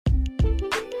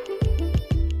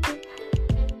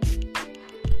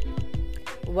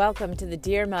Welcome to the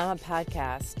Dear Mama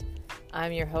podcast.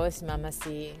 I'm your host, Mama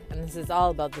C, and this is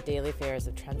all about the daily affairs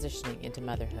of transitioning into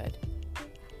motherhood.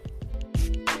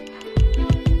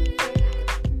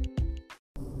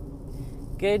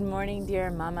 Good morning, dear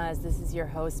mamas. This is your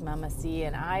host, Mama C,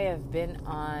 and I have been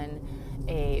on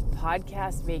a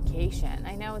podcast vacation.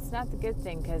 I know it's not the good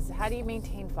thing, because how do you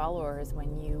maintain followers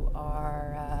when you're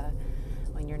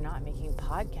not making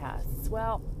podcasts?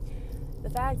 Well, the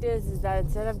fact is that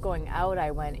instead of going out, I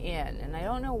went in, and I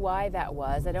don't know why that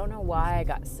was. I don't know why I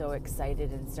got so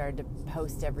excited and started to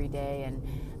post every day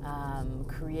and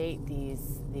create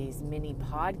these mini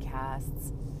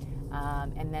podcasts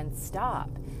and then stop.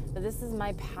 But this is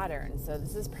my pattern, so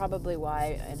this is probably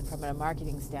why, and from a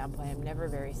marketing standpoint, I'm never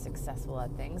very successful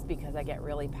at things, because I get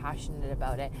really passionate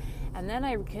about it. And then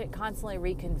I constantly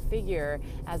reconfigure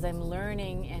as I'm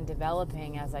learning and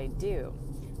developing as I do.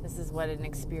 This is what an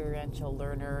experiential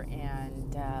learner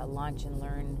and launch and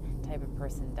learn type of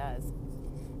person does.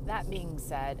 That being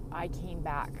said, I came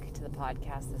back to the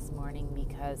podcast this morning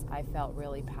because I felt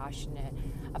really passionate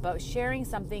about sharing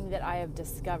something that I have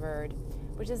discovered,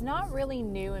 which is not really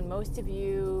new, and most of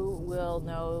you will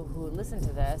know who listen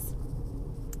to this,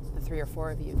 the 3 or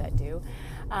 4 of you that do,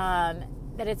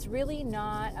 that it's really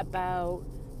not about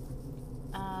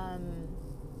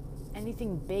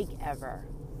anything big ever.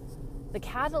 The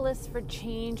catalyst for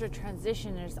change or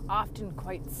transition is often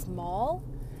quite small.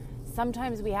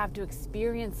 Sometimes we have to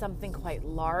experience something quite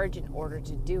large in order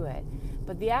to do it.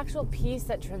 But the actual piece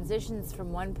that transitions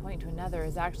from one point to another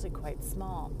is actually quite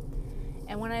small.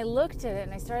 And when I looked at it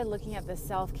and I started looking at the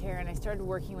self-care, and I started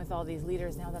working with all these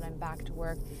leaders now that I'm back to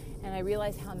work, and I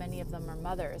realized how many of them are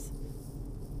mothers,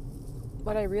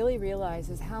 what I really realized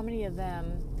is how many of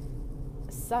them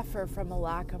suffer from a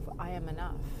lack of I am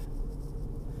enough.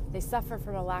 They suffer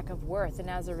from a lack of worth, and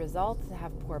as a result, they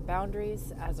have poor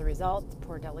boundaries. As a result,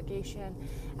 poor delegation.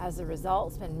 As a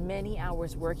result, spend many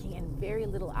hours working and very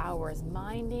little hours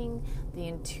minding the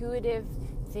intuitive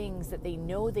things that they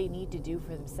know they need to do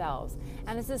for themselves.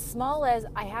 And it's as small as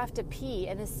I have to pee,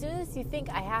 and as soon as you think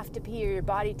I have to pee, or your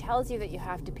body tells you that you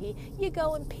have to pee, you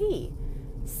go and pee.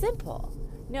 Simple.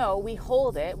 No, we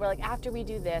hold it. We're like, after we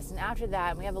do this and after that,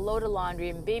 and we have a load of laundry,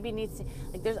 and baby needs to,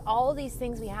 like, there's all these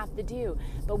things we have to do.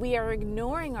 But we are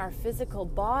ignoring our physical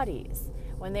bodies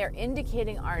when they're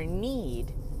indicating our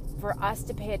need for us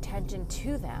to pay attention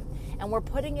to them. And we're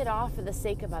putting it off for the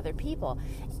sake of other people.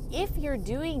 If you're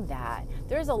doing that,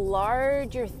 there's a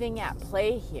larger thing at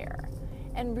play here.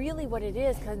 And really what it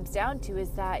is comes down to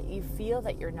is that you feel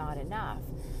that you're not enough.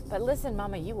 But listen,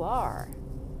 Mama, you are.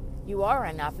 You are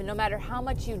enough, and no matter how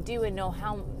much you do and know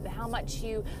how much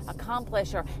you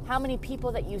accomplish, or how many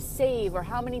people that you save, or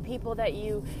how many people that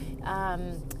you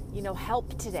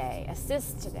help today,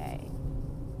 assist today,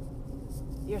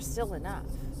 you're still enough.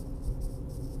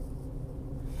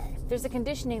 There's a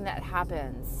conditioning that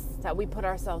happens that we put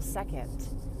ourselves second,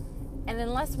 and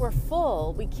unless we're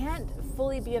full, we can't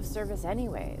fully be of service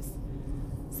anyways.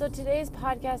 So today's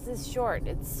podcast is short,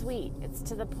 it's sweet, it's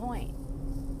to the point.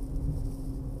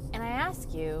 And I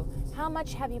ask you, how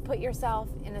much have you put yourself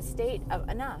in a state of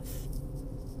enough,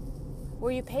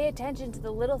 where you pay attention to the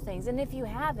little things? And if you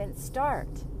haven't, start.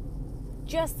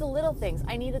 Just the little things.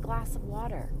 I need a glass of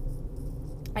water.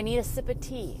 I need a sip of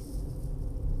tea.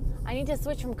 I need to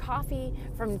switch from coffee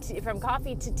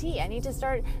to tea. I need to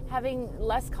start having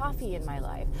less coffee in my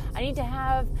life. I need to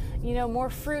have,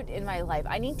 more fruit in my life.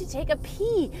 I need to take a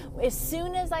pee as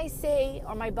soon as I say,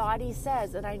 or my body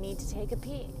says, that I need to take a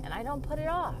pee, and I don't put it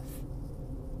off.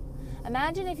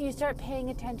 Imagine if you start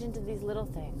paying attention to these little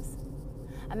things.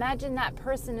 Imagine that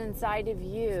person inside of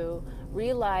you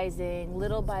realizing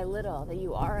little by little that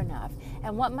you are enough,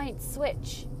 and what might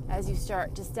switch as you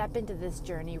start to step into this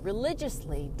journey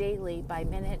religiously, daily, by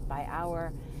minute, by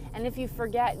hour. And if you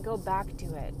forget, go back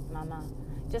to it, Mama.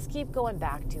 Just keep going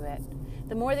back to it.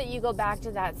 The more that you go back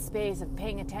to that space of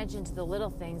paying attention to the little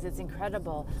things, it's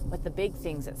incredible what the big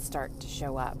things that start to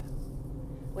show up.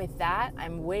 With that,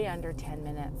 I'm way under 10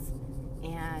 minutes,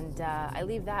 and I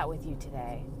leave that with you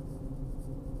today.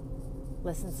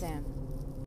 Listen soon.